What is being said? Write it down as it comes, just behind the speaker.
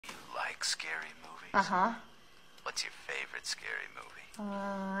like scary movies? Uh-huh. What's your favorite scary movie?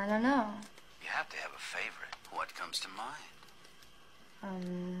 I don't know. You have to have a favorite. What comes to mind?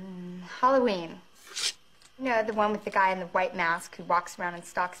 Halloween. You know, the one with the guy in the white mask who walks around and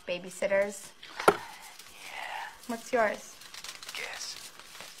stalks babysitters? Yeah. What's yours? Guess.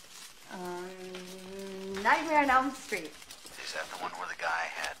 Nightmare on Elm Street. Is that the one where the guy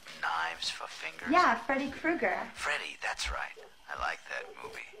had knives for fingers? Yeah, Freddy Krueger. Freddy, that's right. I like that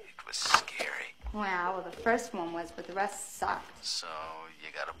movie. It was scary. Well, the first one was, but the rest sucked. So, you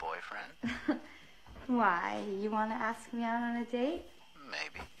got a boyfriend? Why? You want to ask me out on a date?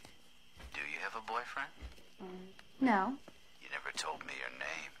 Maybe. Do you have a boyfriend? No. You never told me your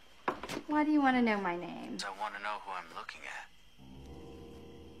name. Why do you want to know my name? I want to know who I'm looking at.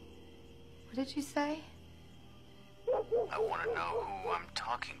 What did you say? I want to know who I'm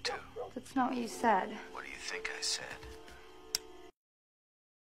talking to. That's not what you said. What do you think I said?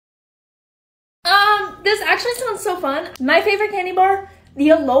 This actually sounds so fun. My favorite candy bar, the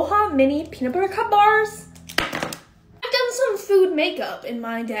Aloha Mini Peanut Butter Cup Bars. I've done some food makeup in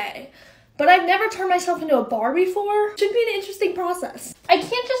my day, but I've never turned myself into a bar before. Should be an interesting process. I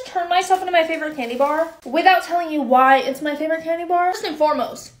can't just turn myself into my favorite candy bar without telling you why it's my favorite candy bar. First and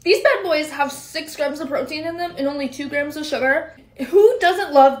foremost, these bad boys have 6 grams of protein in them and only 2 grams of sugar. Who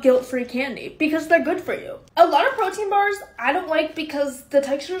doesn't love guilt-free candy? Because they're good for you. A lot of protein bars I don't like because the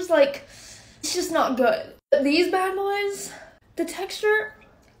texture's like, it's just not good. But these bad boys, the texture,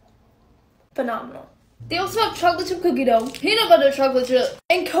 phenomenal. They also have chocolate chip cookie dough, peanut butter chocolate chip,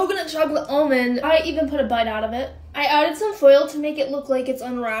 and coconut chocolate almond. I even put a bite out of it. I added some foil to make it look like it's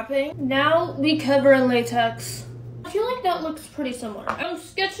unwrapping. Now we cover in latex. I feel like that looks pretty similar. I'm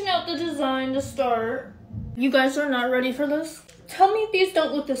sketching out the design to start. You guys are not ready for this? Tell me if these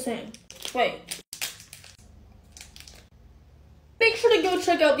don't look the same. Wait. Make sure to go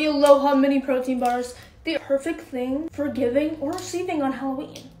check out the Aloha Mini Protein Bars. The perfect thing for giving or receiving on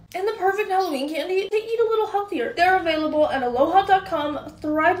Halloween. And the perfect Halloween candy to eat a little healthier. They're available at aloha.com,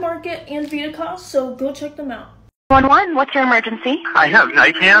 Thrive Market, and VitaCost, so go check them out. 911, what's your emergency? I have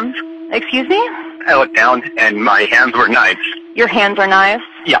knife hands. Excuse me? I looked down and my hands were knives. Your hands are knives?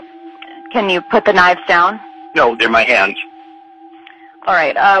 Yeah. Can you put the knives down? No, they're my hands. All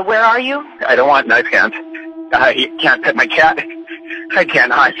right, where are you? I don't want knife hands. I can't pet my cat. I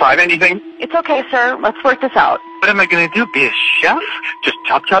can't high-five anything. It's okay, sir. Let's work this out. What am I going to do? Be a chef? Just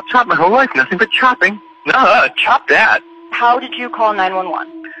chop, chop, chop my whole life. Nothing but chopping. No, chop that. How did you call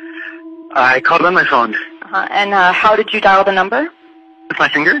 911? I called on my phone. And how did you dial the number? With my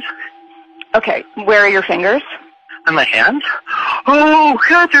fingers. Okay, where are your fingers? On my hands. Oh,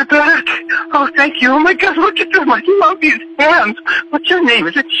 God, they're back. Oh, thank you. Oh, my God, look at them. I love these hands. What's your name?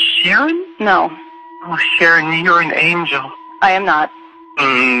 Is it Sharon? No. Oh, Sharon, you're an angel. I am not.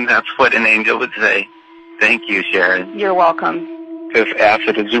 That's what an angel would say. Thank you, Sharon. You're welcome. This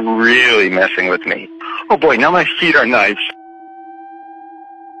acid is really messing with me. Oh boy, now my feet are knives.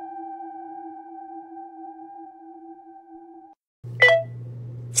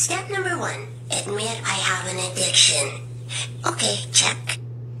 Step number 1. Admit I have an addiction. Okay, check.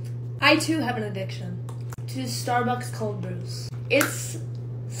 I too have an addiction to Starbucks cold brews. It's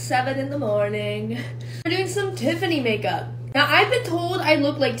 7 in the morning. We're doing some Tiffany makeup. Now, I've been told I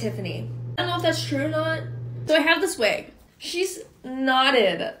look like Tiffany. I don't know if that's true or not. So I have this wig. She's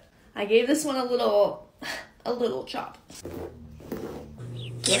knotted. I gave this one a little chop.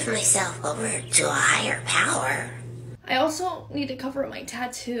 Give myself over to a higher power. I also need to cover up my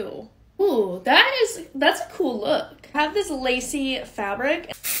tattoo. Ooh, that's a cool look. I have this lacy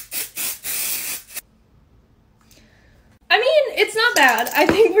fabric. I mean, it's not bad. I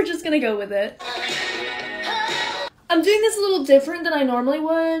think we're just gonna go with it. I'm doing this a little different than I normally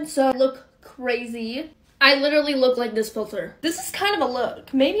would, so I look crazy. I literally look like this filter. This is kind of a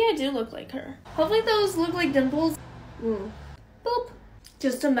look. Maybe I do look like her. Hopefully those look like dimples. Boop.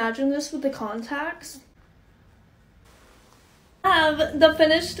 Just imagine this with the contacts. I have the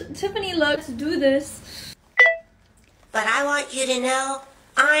finished Tiffany look. Let's do this. But I want you to know,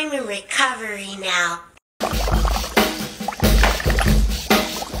 I'm in recovery now.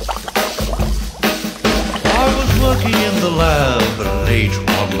 I was working in the lab late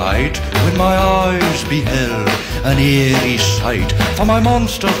one night when my eyes beheld an eerie sight. For my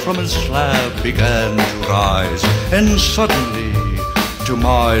monster from his slab began to rise, and suddenly, to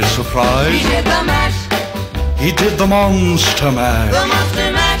my surprise, he did the mash. He did the monster mash. The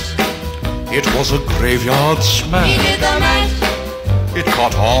monster mash. It was a graveyard smash. He did the mash. It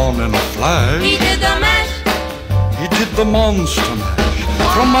caught on in a flash. He did the mash. He did the monster mash.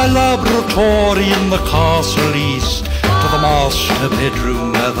 From my laboratory in the castle east to the master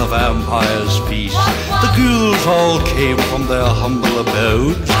bedroom where the vampires feast. The ghouls all came from their humble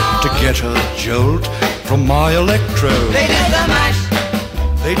abodes to get a jolt from my electrode. They did the mash,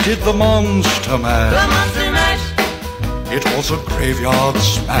 They did the Monster the Mash. monster mash. It was a graveyard They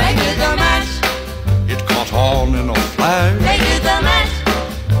smash. did the mash, It caught on in a flash. they did the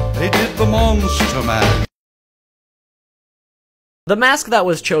mash. They did the Monster Mash. The mask that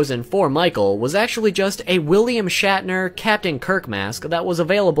was chosen for Michael was actually just a William Shatner Captain Kirk mask that was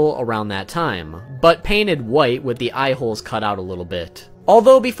available around that time, but painted white with the eye holes cut out a little bit.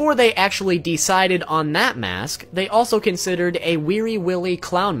 Although before they actually decided on that mask, they also considered a Weary Willy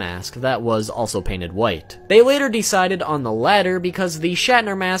clown mask that was also painted white. They later decided on the latter because the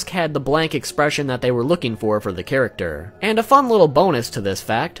Shatner mask had the blank expression that they were looking for the character. And a fun little bonus to this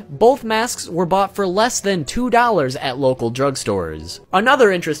fact, both masks were bought for less than $2 at local drugstores.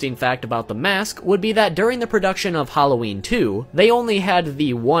 Another interesting fact about the mask would be that during the production of Halloween 2, they only had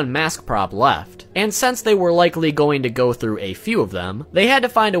the one mask prop left. And since they were likely going to go through a few of them, they had to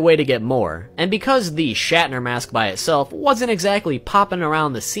find a way to get more, and because the Shatner mask by itself wasn't exactly popping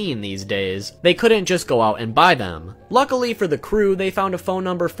around the scene these days, they couldn't just go out and buy them. Luckily for the crew, they found a phone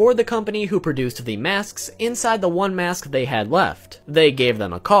number for the company who produced the masks inside the one mask they had left. They gave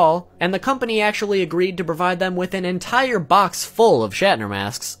them a call, and the company actually agreed to provide them with an entire box full of Shatner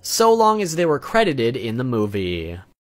masks, so long as they were credited in the movie.